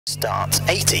Starts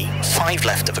 80, 5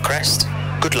 left of a crest.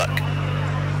 Good luck.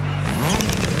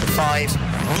 5, 4,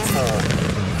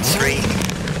 3,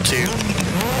 2, 1.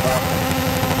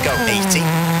 Go 80.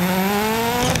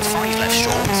 5 left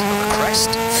short of a crest.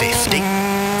 50.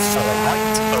 4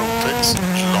 right opens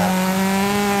long.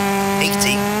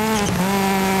 80.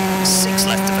 6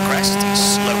 left of a crest.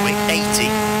 Slowing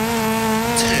 80.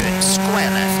 Turn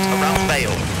square left around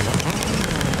Bale.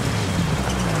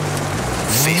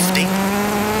 50.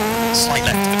 Slight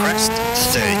left of the crest,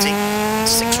 30,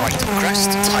 6 right of the crest,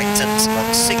 tightens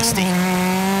 160.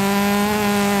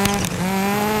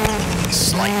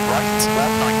 Slight right,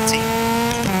 190.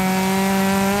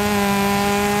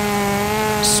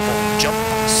 Small jump,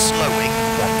 slowing,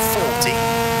 140.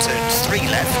 Turn 3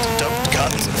 left, don't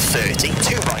cut, 30.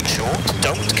 2 right short,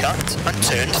 don't cut, and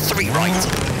turn 3 right.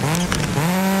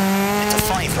 Into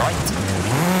 5 right.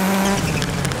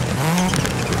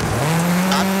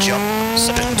 And jump.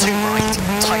 So 2 right,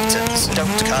 tightens,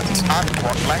 don't cut, and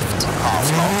 1 left, half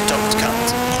long, don't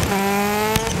cut.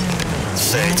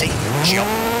 30, jump,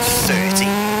 30,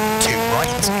 2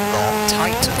 right, long,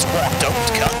 tightens, 1, don't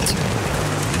cut.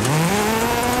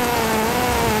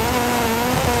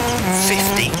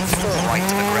 50, 4 right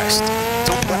of the crest,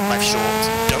 don't 1 left short,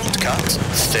 don't cut.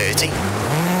 30,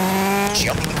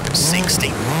 jump, 60.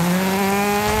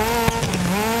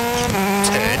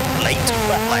 Turn, late,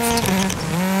 1 left.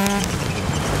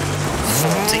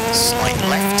 40, slight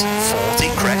left, 40,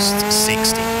 crest,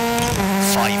 60,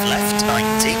 5 left,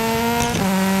 90,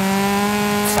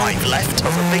 5 left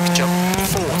over big jump,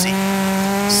 40,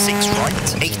 6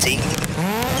 right, 80,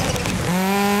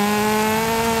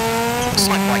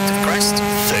 slight right of crest,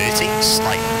 30,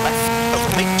 slight left over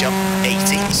big jump,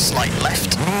 80, slight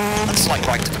left, and slight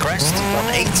right of crest,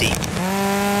 180,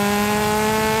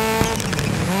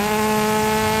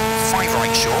 5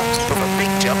 right short over big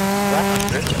jump,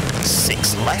 100,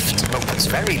 6 left, opens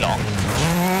very long. 100.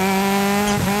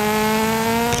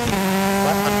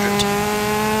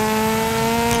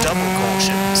 Double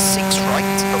caution, 6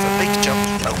 right over big jump,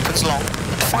 opens long.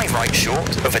 5 right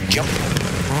short over jump.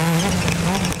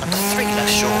 And 3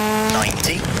 left short,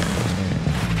 90.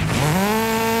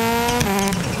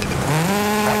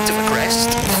 Right of a crest,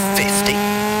 50.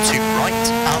 2 right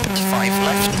and 5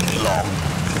 left, long.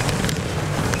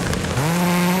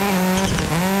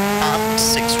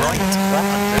 6 right,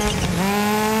 100.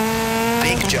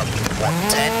 Big jump,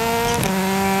 110.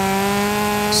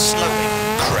 Slowing,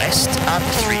 crest, and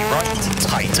 3 right,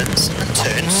 tightens, and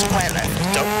turn square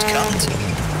left, don't cut.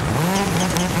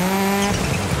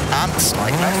 And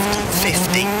slide left,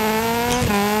 50.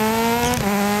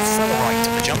 4 right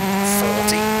of the jump,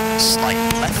 40. Slide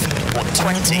left,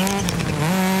 120.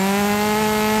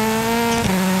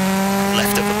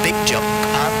 Left of a big jump,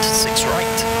 and 6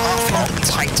 right, half long,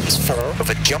 tightens 4 of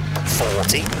a jump,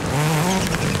 40. 4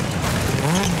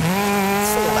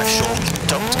 left short,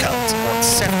 don't cut,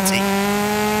 170.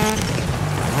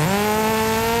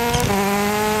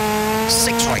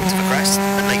 6 right to the crest,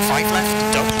 and then 5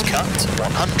 left, don't cut,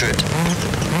 100.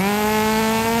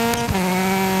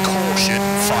 Caution,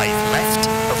 5 left,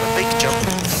 of a big jump,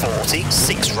 40,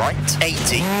 6 right,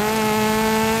 80.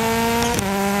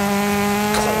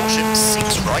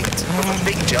 6 right of a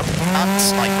big jump and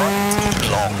slight right,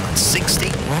 long 60.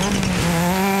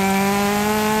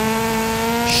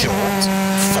 Short,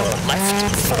 4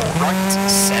 left, 4 right,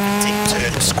 70,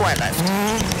 turn square left.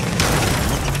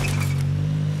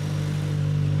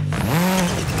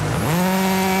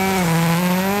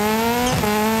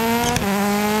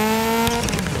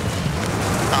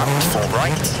 And 4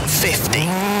 right, 50.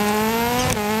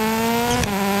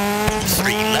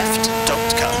 3 left,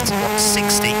 don't cut,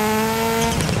 160.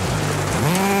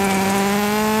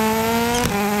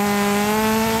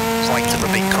 Right of a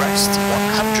big crest,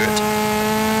 100.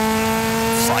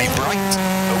 5 right,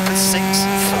 open 6,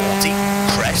 40,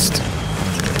 crest.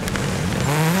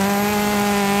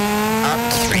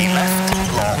 And 3 left,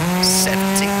 long,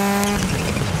 70.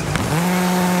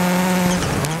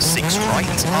 6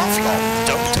 right, half long,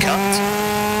 don't cut.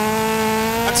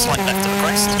 And slight left of the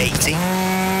crest, 80.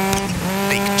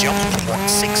 Big jump,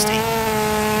 160.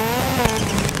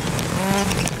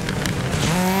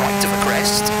 Right of a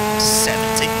crest,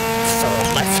 70. 4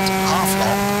 left, half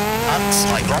long, and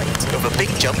slight right of a big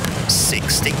jump,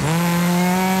 60. 5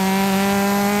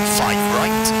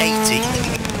 right, 80.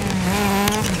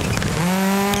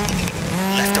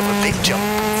 Left of a big jump,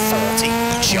 40,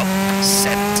 jump,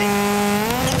 70.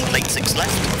 Late 6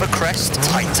 left of a crest,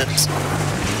 tightens.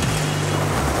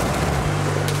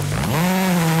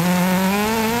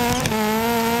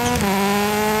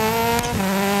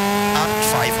 And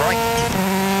 5 right,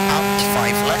 and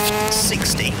 5 left,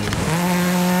 60.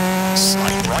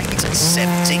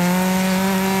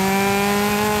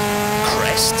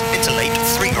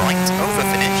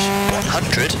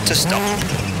 100 to stop.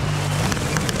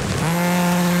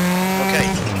 Okay,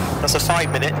 that's a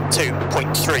 5 minute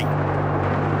 2.3.